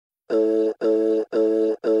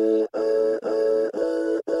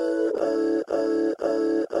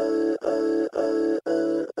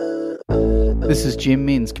This is Jim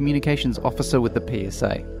Minns, Communications Officer with the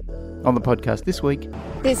PSA. On the podcast this week,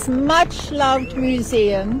 this much-loved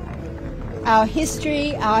museum, our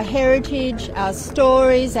history, our heritage, our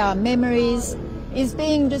stories, our memories, is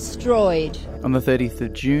being destroyed. On the 30th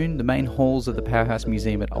of June, the main halls of the Powerhouse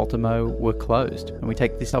Museum at Ultimo were closed, and we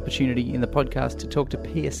take this opportunity in the podcast to talk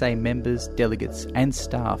to PSA members, delegates and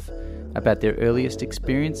staff about their earliest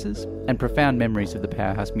experiences and profound memories of the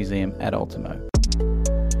Powerhouse Museum at Ultimo.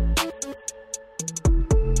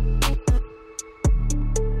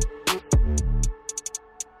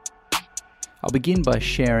 I'll begin by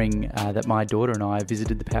sharing that my daughter and I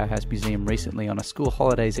visited the Powerhouse Museum recently on a school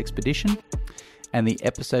holidays expedition, and the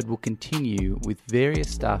episode will continue with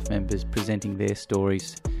various staff members presenting their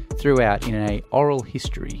stories throughout in an oral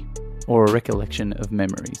history or a recollection of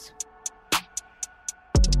memories.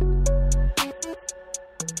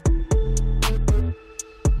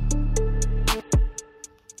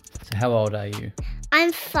 So how old are you?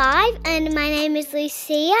 I'm 5 and my name is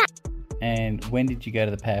Lucia. And when did you go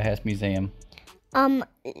to the Powerhouse Museum? Not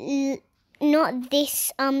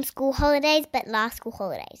this school holidays, but last school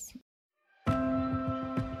holidays.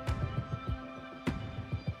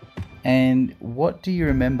 And what do you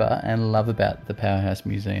remember and love about the Powerhouse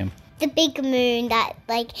Museum? The big moon that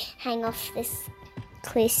hang off this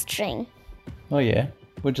clear string. Oh yeah,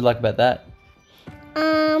 what'd you like about that?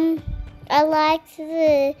 I liked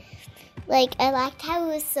how it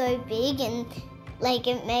was so big and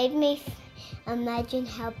it made me imagine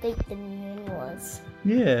how big the moon was.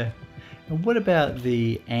 Yeah. And what about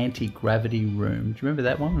the anti-gravity room? Do you remember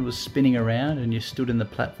that one? It was spinning around and you stood in the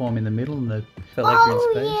platform in the middle and it felt like you're in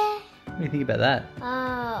space. Yeah. What do you think about that?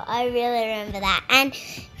 Oh, I really remember that. And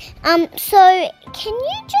so can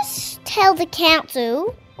you just tell the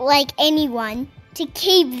council, anyone, to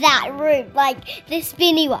keep that room, the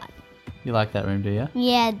spinny one? You like that room, do you?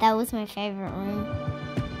 Yeah, that was my favourite room.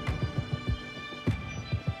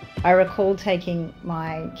 I recall taking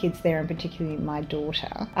my kids there, and particularly my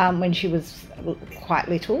daughter, when she was quite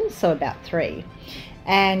little, so about 3.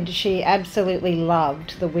 And she absolutely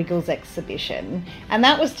loved the Wiggles exhibition. And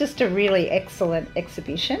that was just a really excellent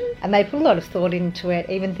exhibition. And they put a lot of thought into it,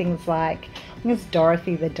 even things like, I think it's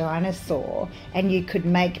Dorothy the dinosaur, and you could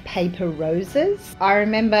make paper roses. I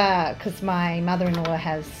remember, because my mother-in-law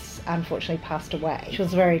has unfortunately passed away. She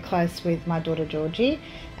was very close with my daughter Georgie,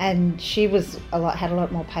 and she had a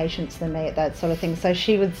lot more patience than me at that sort of thing. So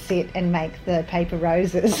she would sit and make the paper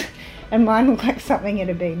roses, and mine looked like something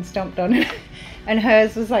had been stomped on, and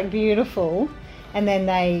hers was beautiful. And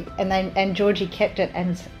then Georgie kept it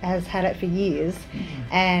and has had it for years,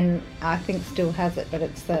 and I think still has it. But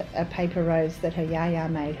it's a paper rose that her yaya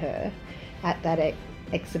made her at that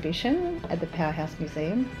exhibition at the Powerhouse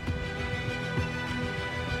Museum.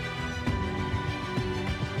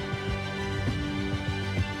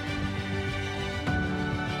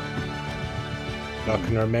 I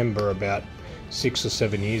can remember about 6 or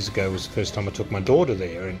 7 years ago was the first time I took my daughter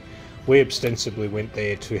there, and we ostensibly went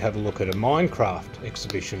there to have a look at a Minecraft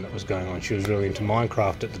exhibition that was going on. She was really into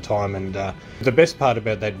Minecraft at the time, and the best part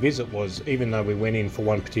about that visit was, even though we went in for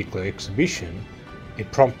one particular exhibition, it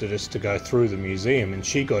prompted us to go through the museum, and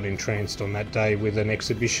she got entranced on that day with an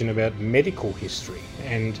exhibition about medical history.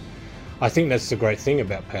 And I think that's the great thing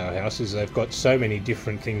about Powerhouse, is they've got so many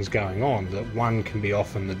different things going on that one can be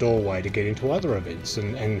often the doorway to get into other events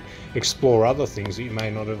and explore other things that you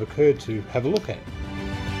may not have occurred to have a look at.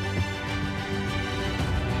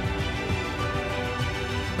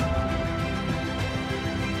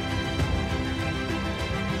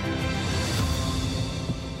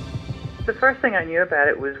 The first thing I knew about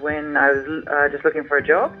it was when I was just looking for a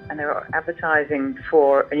job, and they were advertising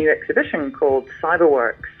for a new exhibition called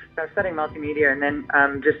Cyberworks. I was studying multimedia and then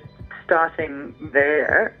just starting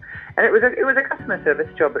there, and it was a customer service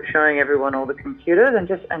job, but showing everyone all the computers and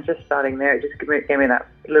just starting there. It just gave me that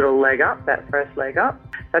little leg up, that first leg up.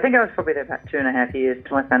 So I think I was probably there about 2.5 years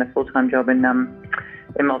till I found a full-time job in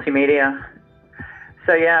multimedia.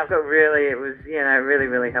 So yeah, it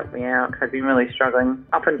really helped me out. I'd been really struggling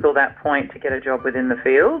up until that point to get a job within the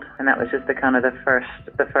field, and that was just the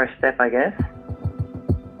first step, I guess.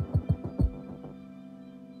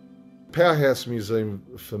 Powerhouse Museum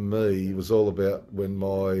for me was all about when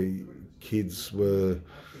my kids were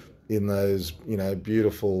in those,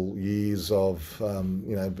 beautiful years of,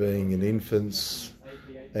 being in infants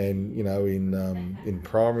and, in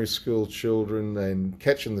primary school children, and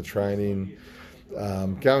catching the train in,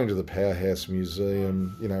 going to the Powerhouse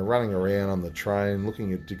Museum, running around on the train,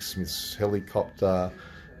 looking at Dick Smith's helicopter,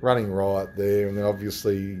 running right there, and then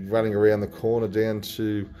obviously running around the corner down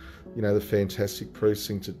to the fantastic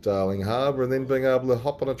precinct at Darling Harbour, and then being able to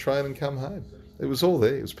hop on a train and come home. It was all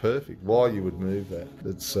there. It was perfect. Why you would move that?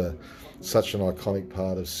 It's such an iconic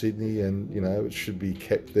part of Sydney, and it should be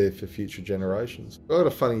kept there for future generations. I got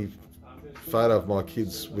a funny photo of my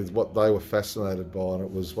kids with what they were fascinated by, and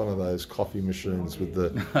it was one of those coffee machines with the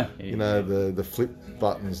the flip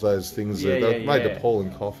buttons, those things that they made the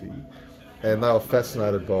Pauling coffee, and they were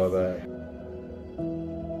fascinated by that.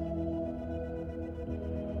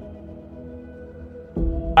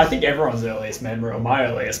 I think everyone's earliest memory, or my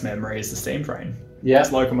earliest memory, is the steam train. Yeah.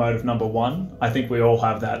 It's locomotive number 1. I think we all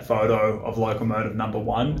have that photo of locomotive number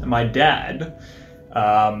 1. And my dad,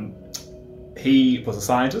 he was a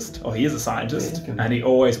scientist, or he is a scientist, and he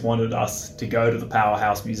always wanted us to go to the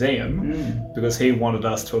Powerhouse Museum because he wanted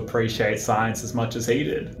us to appreciate science as much as he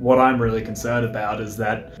did. What I'm really concerned about is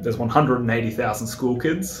that there's 180,000 school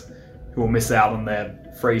kids who will miss out on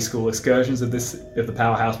their free school excursions if the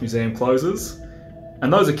Powerhouse Museum closes.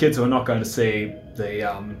 And those are kids who are not going to see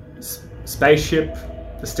the spaceship,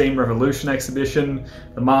 the Steam Revolution exhibition,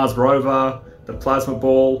 the Mars rover, the plasma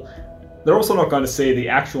ball. They're also not going to see the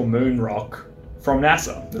actual moon rock from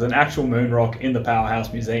NASA. There's an actual moon rock in the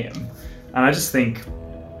Powerhouse Museum. And I just think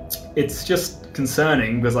it's just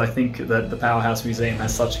concerning, because I think that the Powerhouse Museum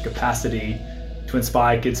has such a capacity to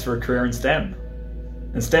inspire kids for a career in STEM.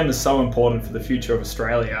 And STEM is so important for the future of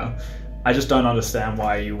Australia. I just don't understand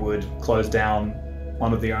why you would close down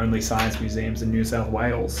one of the only science museums in New South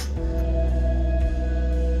Wales.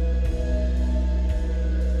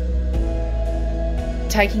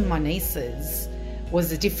 Taking my nieces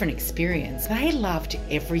was a different experience. They loved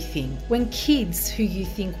everything. When kids who you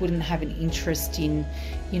think wouldn't have an interest in,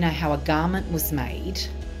 how a garment was made,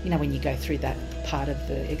 when you go through that part of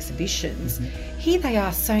the exhibitions, here they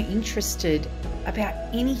are so interested about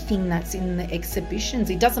anything that's in the exhibitions.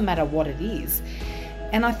 It doesn't matter what it is.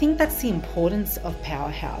 And I think that's the importance of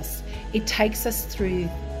Powerhouse. It takes us through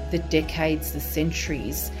the decades, the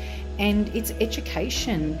centuries, and it's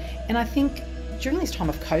education. And I think during this time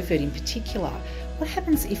of COVID in particular, what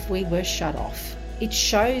happens if we were shut off? It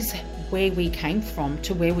shows where we came from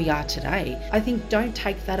to where we are today. I think don't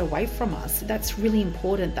take that away from us. That's really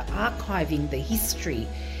important, the archiving, the history,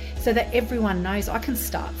 so that everyone knows I can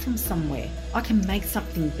start from somewhere. I can make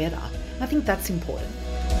something better. I think that's important.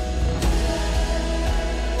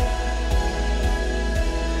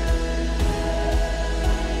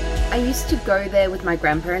 I used to go there with my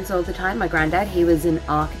grandparents all the time. My granddad, he was an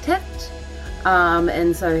architect,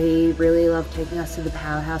 and so he really loved taking us to the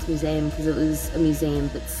Powerhouse Museum because it was a museum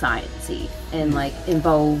that's sciencey and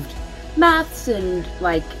involved maths and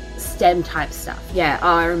STEM type stuff. Yeah,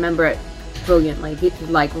 I remember it brilliantly,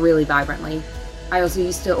 really vibrantly. I also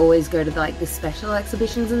used to always go to the special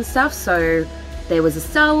exhibitions and stuff. So there was a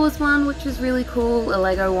Star Wars one, which was really cool, a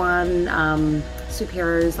Lego one,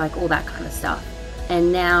 superheroes, all that kind of stuff.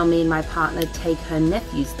 And now me and my partner take her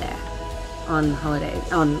nephews there on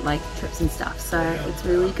holidays, on trips and stuff. So it's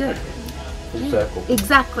really good. Full circle.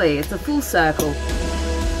 Exactly, it's a full circle.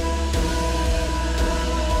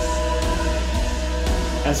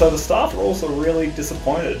 And so the staff are also really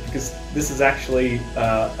disappointed because this is actually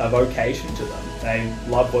a vocation to them. They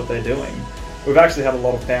love what they're doing. We've actually had a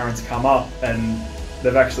lot of parents come up and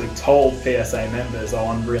they've actually told PSA members, "Oh,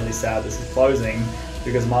 I'm really sad this is closing,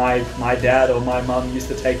 because my dad or my mum used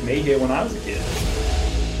to take me here when I was a kid."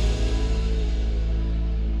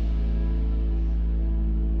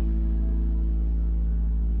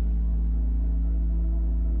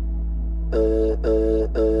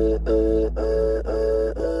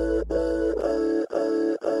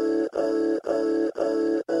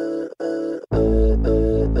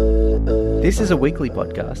 This is a weekly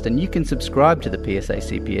podcast, and you can subscribe to the PSA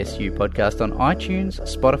CPSU podcast on iTunes,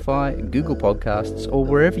 Spotify, Google Podcasts, or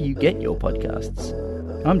wherever you get your podcasts.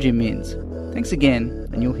 I'm Jim Minns. Thanks again,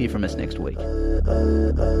 and you'll hear from us next week.